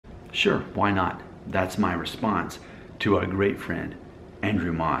Sure, why not? That's my response to our great friend,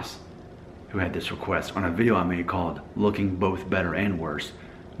 Andrew Moss, who had this request on a video I made called Looking Both Better and Worse,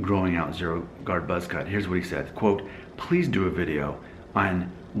 Growing Out Zero Guard Buzz Cut. Here's what he said, quote, please do a video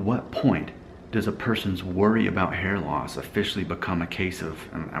on what point does a person's worry about hair loss officially become a case of,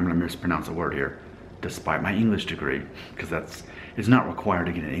 and I'm gonna mispronounce a word here, despite my English degree, because it's not required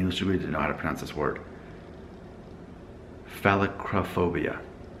to get an English degree to know how to pronounce this word. Phalacrophobia.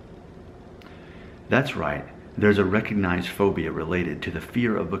 That's right, there's a recognized phobia related to the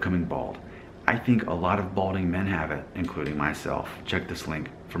fear of becoming bald. I think a lot of balding men have it, including myself. Check this link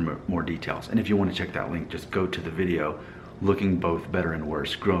for more details. And if you want to check that link, just go to the video, Looking Both Better and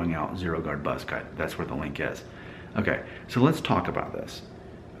Worse, Growing Out Zero Guard Buzz Cut. That's where the link is. Okay, so let's talk about this.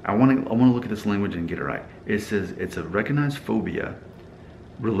 I want to look at this language and get it right. It says it's a recognized phobia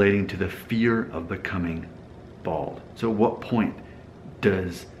relating to the fear of becoming bald. So at what point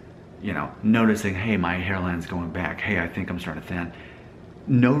does, noticing, hey, my hairline's going back, hey, I think I'm starting to thin,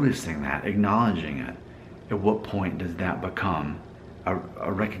 noticing that, acknowledging it, at what point does that become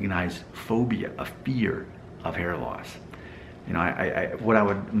a recognized phobia, a fear of hair loss?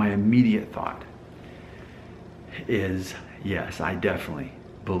 My immediate thought is, yes, I definitely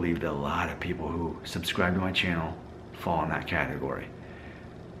believe that a lot of people who subscribe to my channel fall in that category.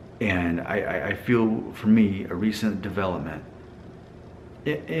 And I feel, for me, a recent development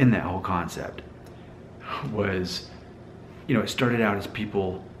in that whole concept was, it started out as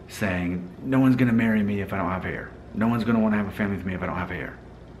people saying, no one's gonna marry me if I don't have hair. No one's gonna wanna have a family with me if I don't have hair.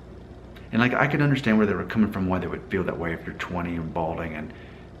 And I could understand where they were coming from, why they would feel that way if you're 20 and balding, and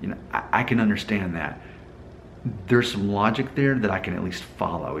I can understand that. There's some logic there that I can at least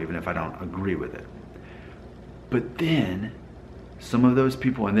follow, even if I don't agree with it. But then, some of those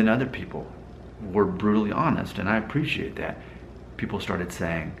people, and then other people, were brutally honest, and I appreciate that. People started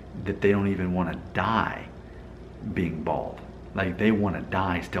saying that they don't even want to die being bald. Like, they want to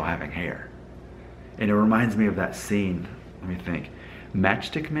die still having hair. And it reminds me of that scene, let me think,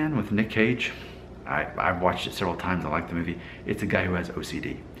 Matchstick Man with Nick Cage. I've watched it several times, I like the movie. It's a guy who has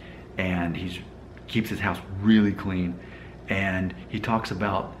OCD, and he keeps his house really clean, and he talks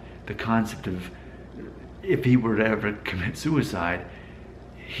about the concept of, if he were to ever commit suicide,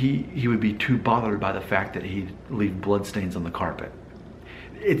 he would be too bothered by the fact that he'd leave bloodstains on the carpet.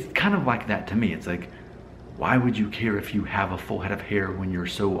 It's kind of like that to me. It's like, why would you care if you have a full head of hair when you're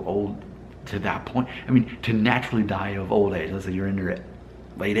so old to that point? I mean, to naturally die of old age, let's say you're in your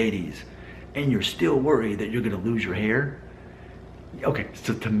late 80s, and you're still worried that you're gonna lose your hair. Okay,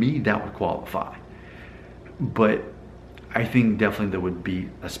 so to me, that would qualify. But I think definitely there would be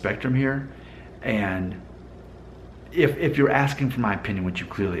a spectrum here, and if you're asking for my opinion, which you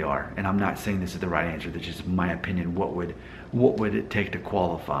clearly are, and I'm not saying this is the right answer, this is just my opinion, what would it take to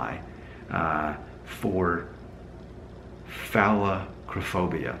qualify for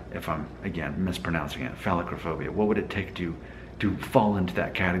phalacrophobia, if I'm, again, mispronouncing it, phalacrophobia? What would it take to fall into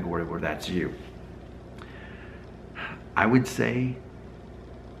that category where that's you? I would say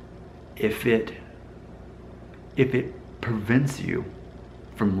if it prevents you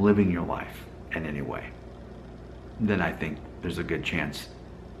from living your life in any way, then I think there's a good chance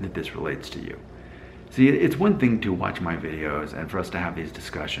that this relates to you. See, it's one thing to watch my videos and for us to have these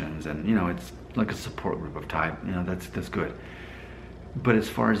discussions, and it's like a support group of type, that's good. But as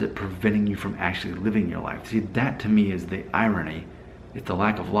far as it preventing you from actually living your life, see, that to me is the irony. It's the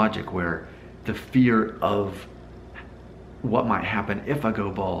lack of logic, where the fear of what might happen if I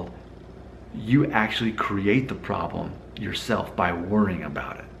go bald, you actually create the problem yourself by worrying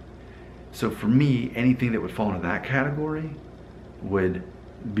about it. So for me, anything that would fall into that category would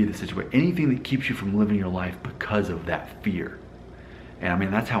be the situation. Anything that keeps you from living your life because of that fear. And I mean,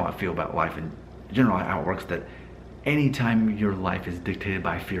 that's how I feel about life in general, how it works, that anytime your life is dictated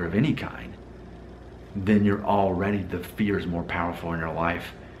by fear of any kind, then the fear is more powerful in your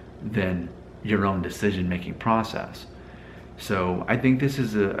life than your own decision-making process. So I think this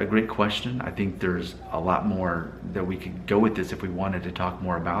is a great question. I think there's a lot more that we could go with this if we wanted to talk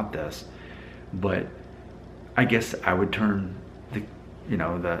more about this. But I guess I would turn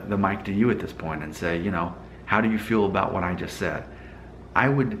the mic to you at this point and say, how do you feel about what I just said? I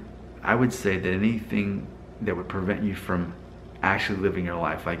would say that anything that would prevent you from actually living your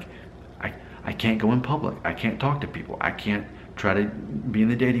life, like I can't go in public, I can't talk to people, I can't try to be in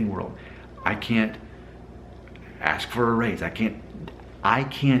the dating world, I can't ask for a raise, I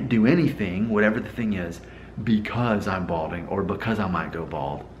can't do anything, whatever the thing is, because I'm balding or because I might go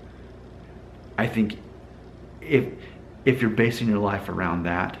bald. I think if you're basing your life around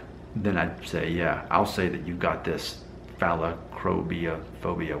that, then I'd say, yeah, I'll say that you've got this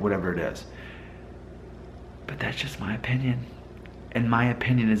phobia, whatever it is. But that's just my opinion. And my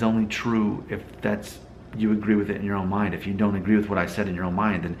opinion is only true if you agree with it in your own mind. If you don't agree with what I said in your own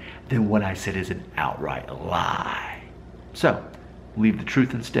mind, then what I said is an outright lie. So, leave the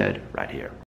truth instead right here.